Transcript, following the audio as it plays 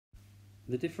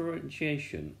The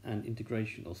differentiation and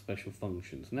integration of special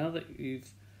functions. Now that you've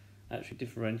actually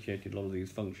differentiated a lot of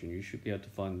these functions, you should be able to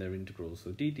find their integrals.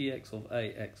 So d dx of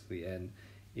a x to the n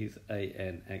is a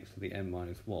n x to the n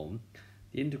minus 1.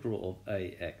 The integral of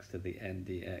a x to the n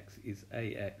dx is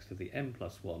a x to the n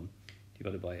plus 1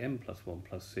 divided by n plus 1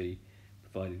 plus c,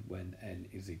 provided when n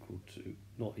is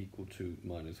not equal to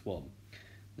minus 1.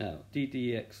 Now, d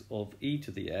dx of e to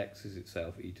the x is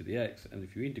itself e to the x, and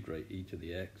if you integrate e to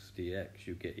the x dx,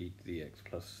 you get e to the x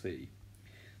plus c.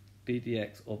 d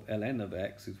dx of ln of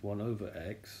x is 1 over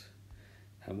x,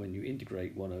 and when you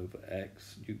integrate 1 over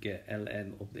x, you get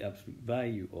ln of the absolute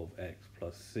value of x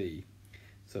plus c.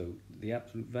 So the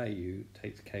absolute value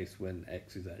takes case when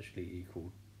x is actually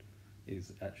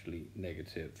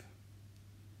negative.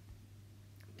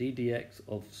 d dx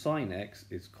of sine x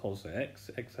is cos x.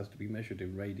 X has to be measured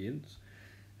in radians,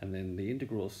 and then the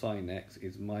integral of sine x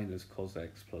is minus cos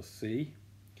x plus c,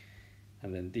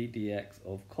 and then d dx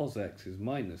of cos x is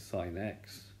minus sine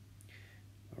x.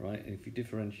 Alright, and if you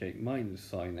differentiate minus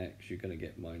sine x, you're going to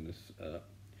get minus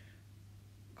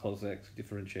cos x.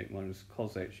 Differentiate minus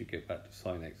cos x, you get back to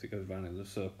sine x. It goes round in a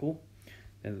circle.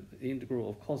 And the integral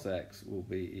of cos x will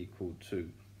be equal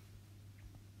to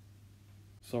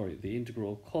the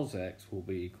integral of cos x will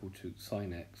be equal to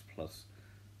sine x plus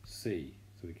c.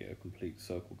 So we get a complete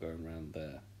circle going around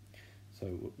there.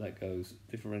 So that goes,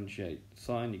 differentiate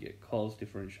sine, you get cos,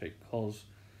 differentiate cos,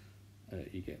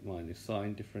 you get minus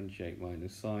sine, differentiate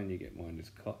minus sine, you get minus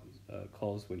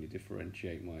cos. When you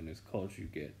differentiate minus cos, you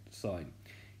get sine.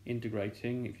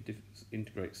 Integrating, if you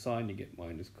integrate sine, you get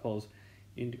minus cos.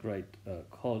 Integrate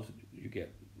cos, you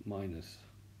get minus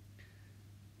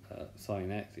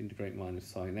sine x. Integrate minus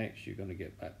sine x, you're going to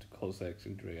get back to cos x.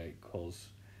 Integrate cos,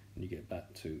 and you get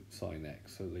back to sine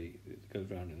x. So it goes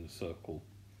round in a circle.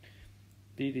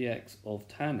 d dx of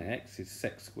tan x is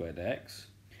sec squared x.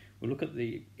 We'll look at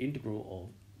the integral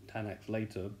of tan x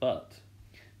later, but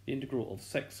the integral of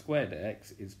sec squared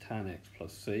x is tan x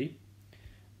plus c.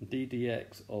 d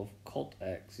dx of cot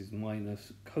x is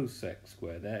minus cosec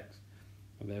squared x.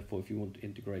 And therefore, if you want to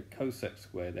integrate cosec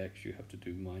squared x, you have to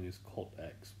do minus cot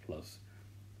x plus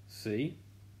c.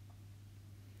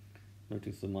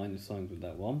 Notice the minus signs with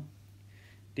that one.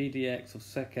 d dx of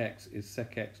sec x is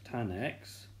sec x tan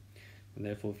x. And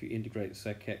therefore, if you integrate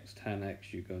sec x tan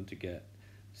x, you're going to get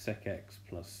sec x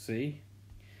plus c.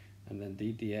 And then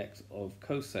d dx of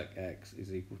cosec x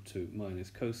is equal to minus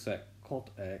cosec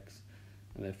cot x.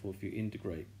 And therefore, if you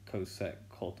integrate cosec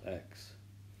cot x,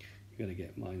 you're going to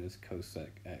get minus cosec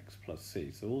x plus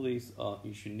c. So all these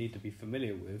you should need to be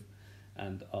familiar with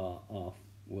and are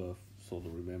worth sort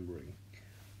of remembering.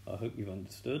 I hope you've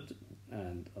understood,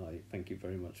 and I thank you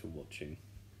very much for watching.